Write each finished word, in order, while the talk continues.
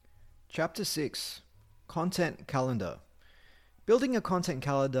Chapter 6 Content Calendar. Building a content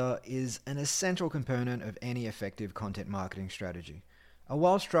calendar is an essential component of any effective content marketing strategy. A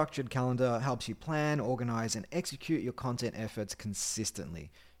well-structured calendar helps you plan, organize, and execute your content efforts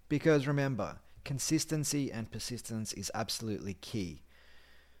consistently. Because remember, consistency and persistence is absolutely key.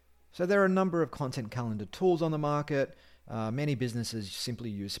 So there are a number of content calendar tools on the market. Many businesses simply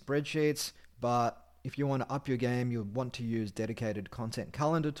use spreadsheets, but if you want to up your game, you'll want to use dedicated content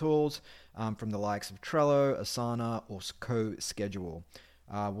calendar tools from the likes of Trello, Asana, or CoSchedule.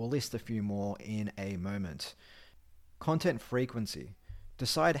 We'll list a few more in a moment. Content frequency.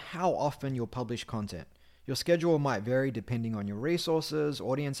 Decide how often you'll publish content. Your schedule might vary depending on your resources,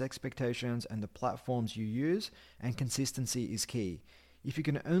 audience expectations, and the platforms you use, and consistency is key. If you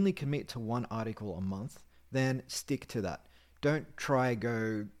can only commit to one article a month, then stick to that. Don't try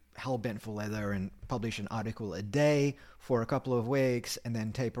go hell-bent for leather and publish an article a day for a couple of weeks and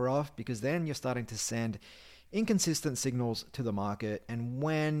then taper off, because then you're starting to send inconsistent signals to the market. And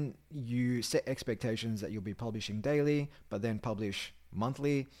when you set expectations that you'll be publishing daily but then publish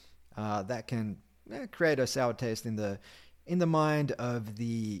monthly, that can create a sour taste in the mind of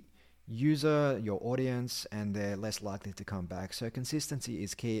the user, your audience, and they're less likely to come back. So consistency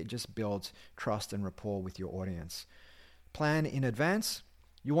is key. It just builds trust and rapport with your audience. Plan in advance.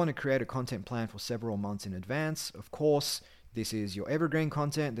 You want to create a content plan for several months in advance. Of course, this is your evergreen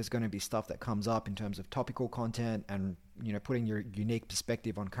content. There's going to be stuff that comes up in terms of topical content and putting your unique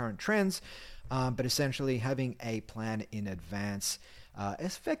perspective on current trends. But essentially, having a plan in advance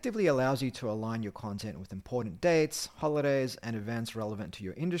effectively allows you to align your content with important dates, holidays, and events relevant to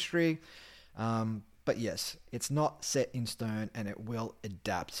your industry. But yes, it's not set in stone and it will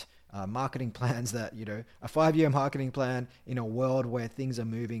adapt. Marketing plans that, a 5-year marketing plan in a world where things are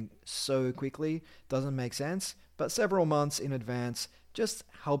moving so quickly doesn't make sense. But several months in advance just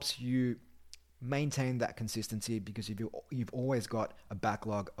helps you maintain that consistency because you've always got a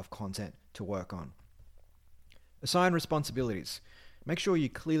backlog of content to work on. Assign responsibilities. Make sure you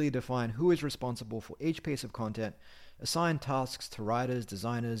clearly define who is responsible for each piece of content. Assign tasks to writers,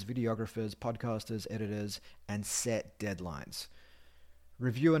 designers, videographers, podcasters, editors, and set deadlines.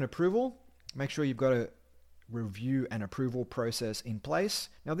 Review and approval. Make sure you've got a review and approval process in place.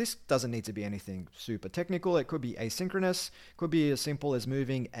 Now, this doesn't need to be anything super technical. It could be asynchronous. It could be as simple as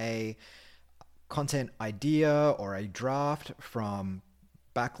moving a content idea or a draft from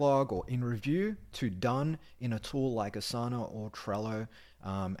backlog or in review to done in a tool like Asana or Trello.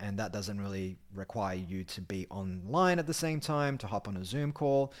 And that doesn't really require you to be online at the same time, to hop on a Zoom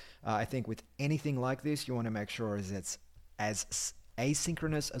call. I think with anything like this, you want to make sure it's as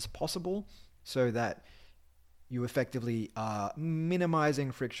asynchronous as possible so that you effectively are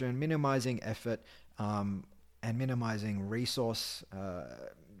minimizing friction, minimizing effort, and minimizing resource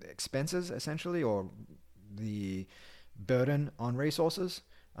expenses, essentially, or the burden on resources,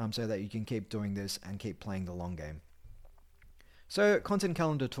 so that you can keep doing this and keep playing the long game. So content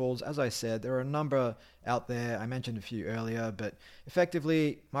calendar tools, as I said, there are a number out there. I mentioned a few earlier, but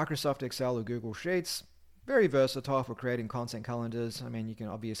effectively Microsoft Excel or Google Sheets, very versatile for creating content calendars. I mean, you can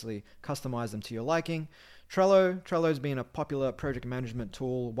obviously customize them to your liking. Trello's been a popular project management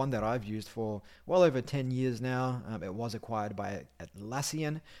tool, one that I've used for well over 10 years now. It was acquired by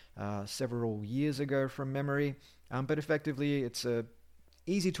Atlassian several years ago from memory. But effectively, it's a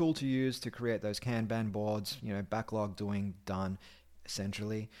easy tool to use to create those Kanban boards, backlog, doing, done,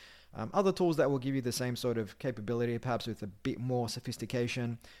 essentially. Other tools that will give you the same sort of capability, perhaps with a bit more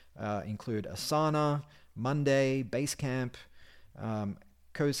sophistication, include Asana, Monday, Basecamp,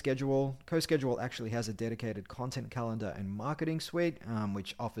 CoSchedule. CoSchedule actually has a dedicated content calendar and marketing suite,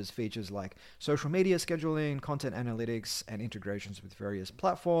 which offers features like social media scheduling, content analytics, and integrations with various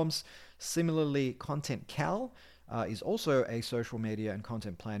platforms. Similarly, Content Cal is also a social media and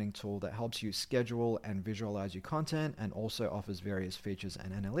content planning tool that helps you schedule and visualize your content and also offers various features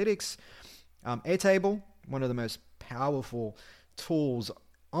and analytics. Airtable, one of the most powerful tools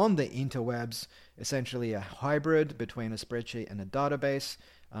on the interwebs, essentially a hybrid between a spreadsheet and a database,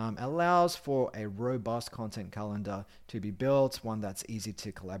 allows for a robust content calendar to be built, one that's easy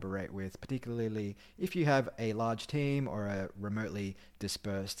to collaborate with, particularly if you have a large team or a remotely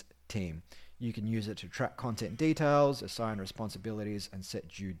dispersed team. You can use it to track content details, assign responsibilities, and set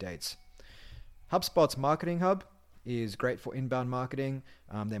due dates. HubSpot's Marketing Hub is great for inbound marketing.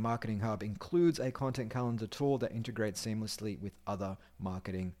 Their Marketing Hub includes a content calendar tool that integrates seamlessly with other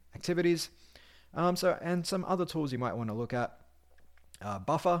marketing activities. And some other tools you might want to look at.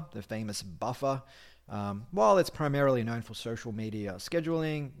 Buffer, the famous Buffer. While it's primarily known for social media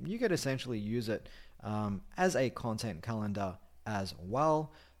scheduling, you could essentially use it as a content calendar as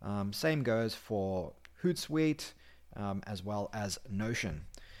well. Same goes for Hootsuite, as well as Notion,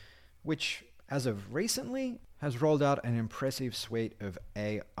 which as of recently has rolled out an impressive suite of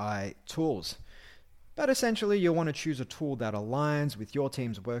AI tools. But essentially, you'll want to choose a tool that aligns with your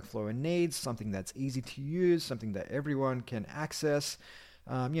team's workflow and needs, something that's easy to use, something that everyone can access.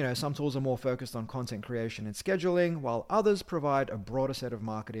 Some tools are more focused on content creation and scheduling, while others provide a broader set of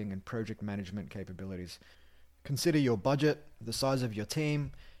marketing and project management capabilities. Consider your budget, the size of your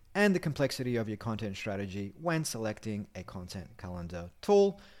team, and the complexity of your content strategy when selecting a content calendar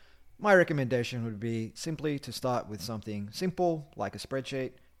tool. My recommendation would be simply to start with something simple like a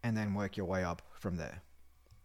spreadsheet and then work your way up from there.